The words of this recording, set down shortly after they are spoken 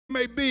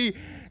may be,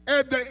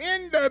 at the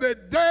end of the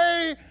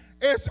day,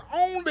 it's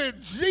only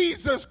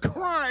Jesus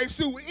Christ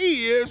who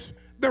is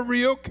the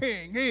real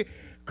king.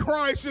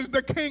 Christ is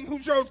the king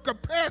who shows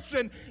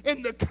compassion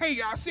in the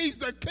chaos. He's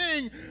the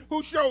king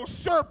who shows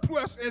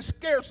surplus and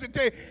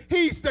scarcity.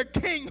 He's the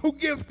king who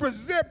gives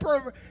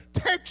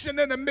protection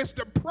in the midst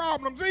of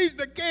problems. He's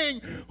the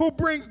king who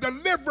brings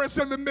deliverance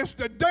in the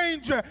midst of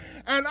danger.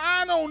 And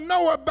I don't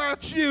know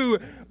about you,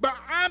 but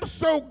I'm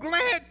so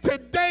glad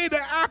today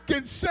that I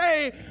can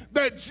say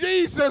that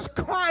Jesus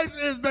Christ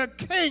is the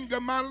king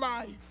of my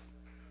life.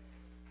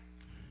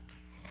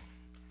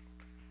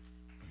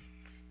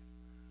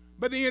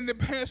 But then the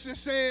passage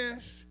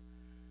says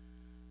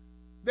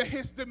that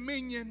his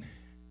dominion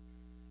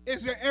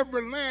is an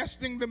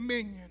everlasting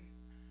dominion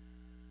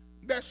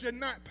that should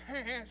not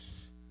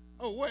pass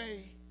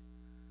away.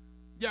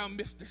 Y'all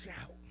missed the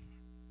shout.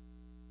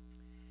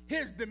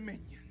 His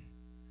dominion,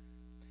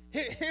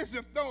 his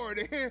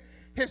authority,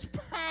 his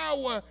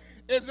power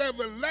is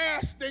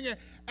everlasting.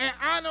 And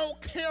I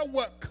don't care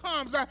what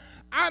comes.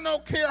 I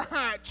don't care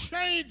how it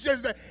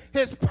changes.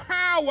 His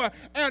power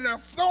and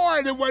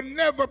authority will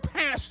never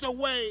pass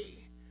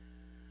away.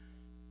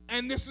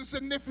 And this is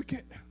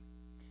significant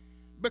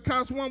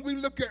because when we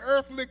look at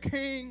earthly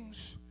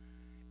kings,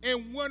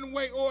 in one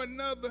way or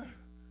another,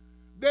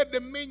 their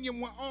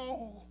dominion will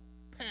all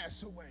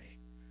pass away.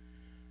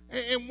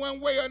 In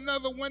one way or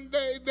another, one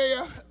day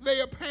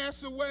they'll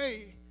pass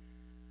away,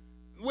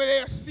 where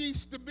they'll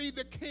cease to be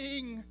the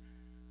king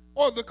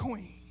or the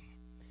queen.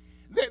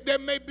 There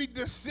may be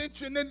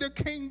dissension in the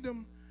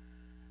kingdom,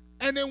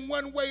 and in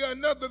one way or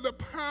another, the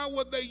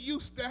power they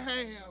used to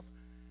have,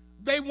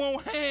 they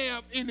won't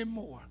have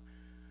anymore.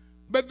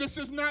 But this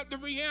is not the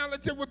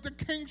reality with the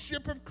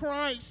kingship of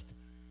Christ,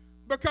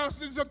 because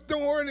his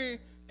authority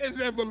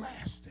is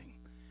everlasting.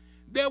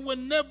 There will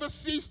never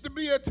cease to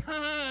be a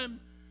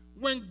time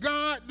when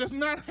God does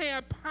not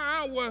have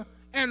power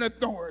and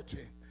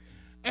authority.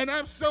 And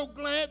I'm so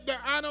glad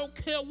that I don't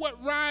care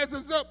what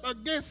rises up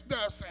against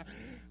us,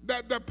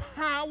 that the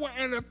power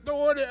and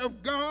authority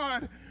of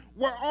God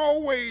will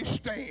always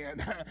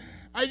stand.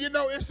 You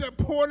know, it's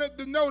important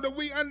to know that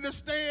we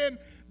understand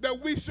that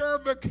we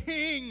serve a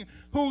king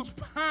whose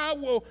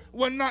power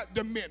will not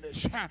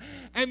diminish.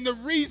 And the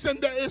reason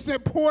that it's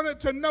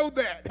important to know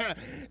that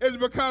is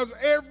because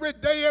every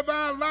day of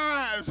our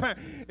lives,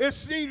 it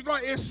seems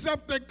like it's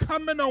something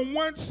coming on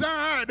one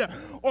side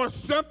or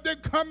something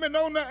coming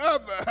on the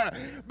other.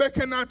 But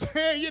can I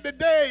tell you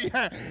today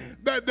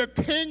that the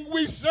king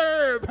we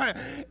serve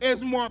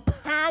is more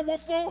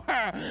powerful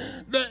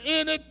than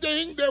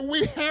anything that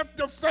we have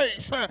to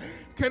face?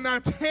 Can I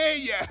tell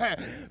you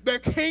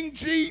that King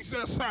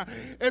Jesus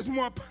is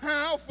more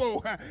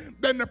powerful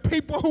than the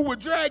people who would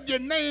drag your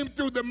name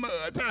through the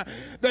mud?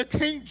 That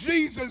King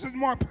Jesus is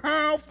more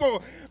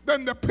powerful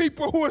than the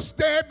people who will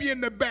stab you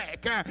in the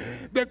back.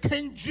 That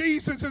King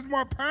Jesus is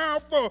more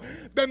powerful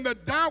than the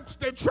doubts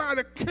that try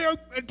to kill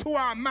into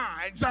our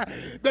minds.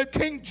 That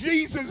King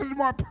Jesus is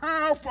more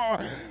powerful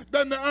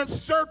than the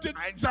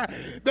uncertainties.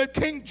 That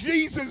King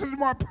Jesus is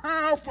more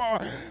powerful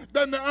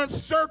than the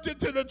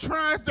uncertainty that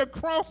tries to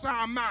cross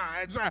our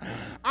minds.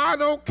 I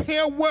don't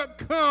care what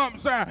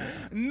comes.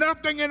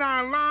 Nothing in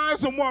our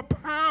lives are more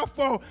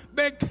powerful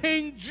than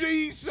King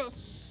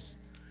Jesus.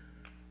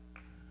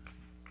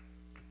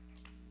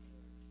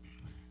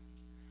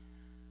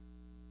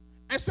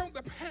 And so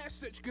the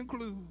passage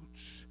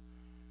concludes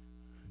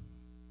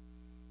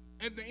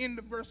at the end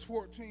of verse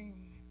 14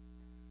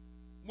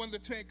 when the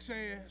text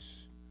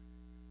says,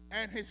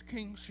 and his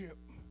kingship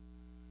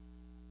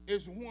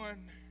is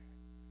one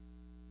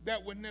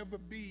that will never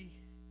be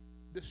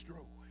destroyed.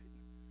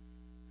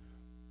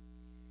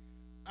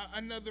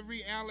 Another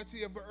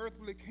reality of an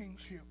earthly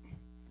kingship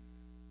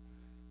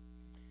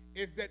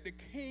is that the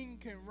king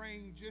can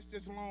reign just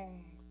as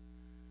long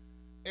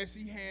as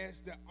he has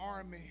the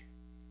army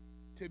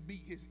to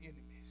beat his enemies.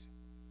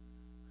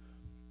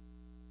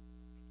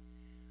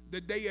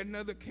 The day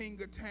another king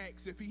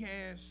attacks, if he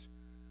has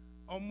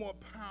a more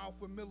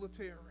powerful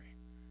military,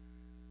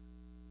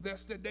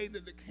 that's the day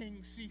that the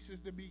king ceases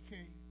to be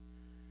king.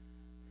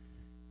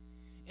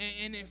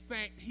 And in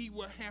fact, he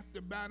will have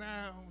to bow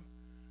down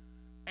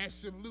and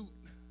salute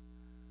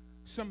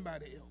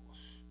somebody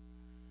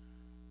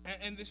else.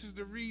 And this is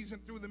the reason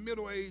through the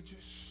Middle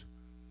Ages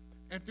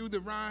and through the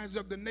rise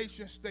of the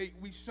nation state,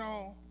 we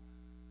saw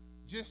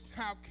just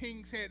how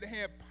kings had to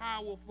have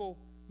powerful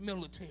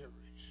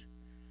militaries.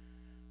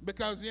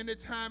 Because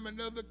anytime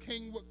another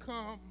king would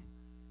come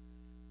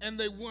and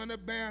they won a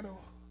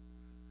battle,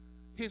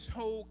 his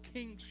whole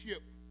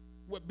kingship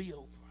would be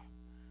over.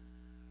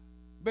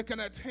 But can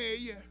I tell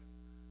you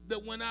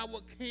that when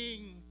our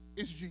king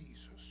is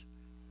Jesus,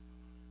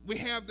 we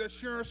have the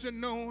assurance of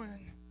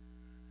knowing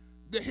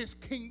that his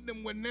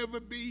kingdom will never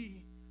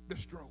be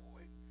destroyed.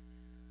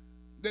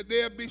 That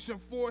there'll be some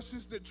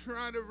forces that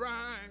try to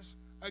rise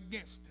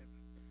against him.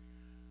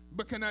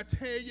 But can I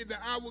tell you that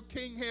our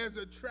king has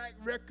a track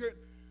record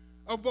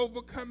of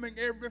overcoming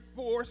every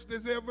force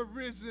that's ever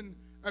risen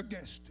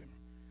against him.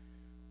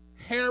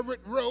 Herod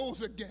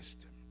rose against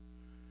him.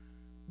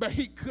 but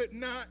he could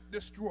not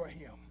destroy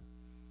him.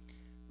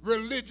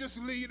 Religious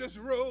leaders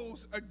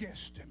rose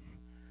against him,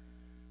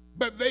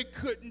 but they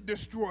couldn't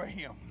destroy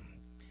him.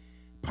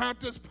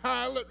 Pontius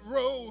Pilate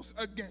rose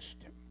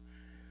against him,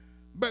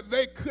 but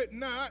they could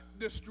not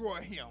destroy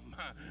him.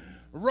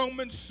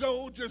 Roman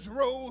soldiers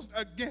rose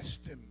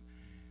against him,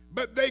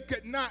 but they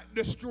could not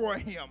destroy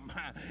him.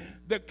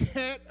 The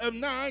cat of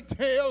nine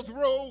tails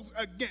rose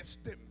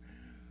against him,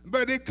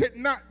 but it could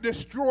not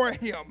destroy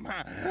him.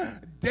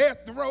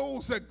 Death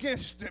rose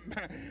against him,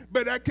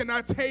 but I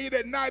cannot tell you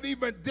that not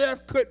even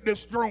death could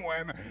destroy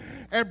him.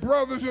 And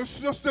brothers and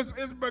sisters,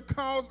 it's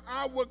because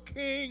our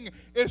King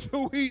is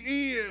who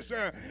he is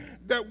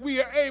that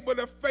we are able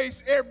to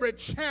face every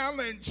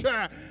challenge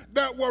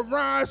that will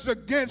rise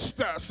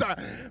against us.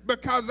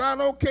 Because I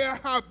don't care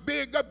how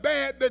big or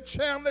bad the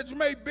challenge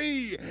may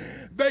be,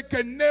 they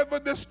can never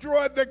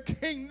destroy the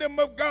kingdom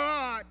of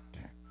God.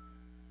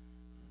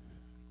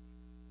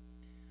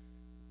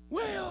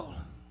 Well,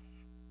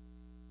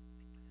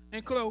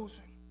 in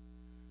closing,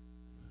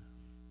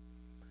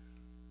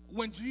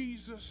 when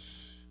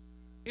Jesus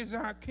is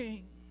our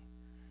King,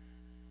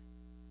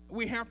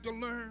 we have to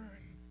learn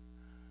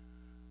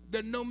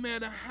that no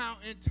matter how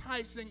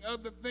enticing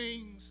other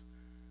things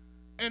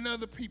and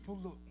other people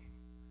look,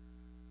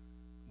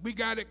 we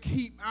got to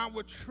keep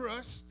our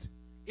trust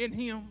in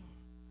him,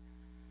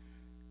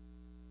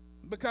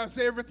 because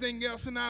everything else in our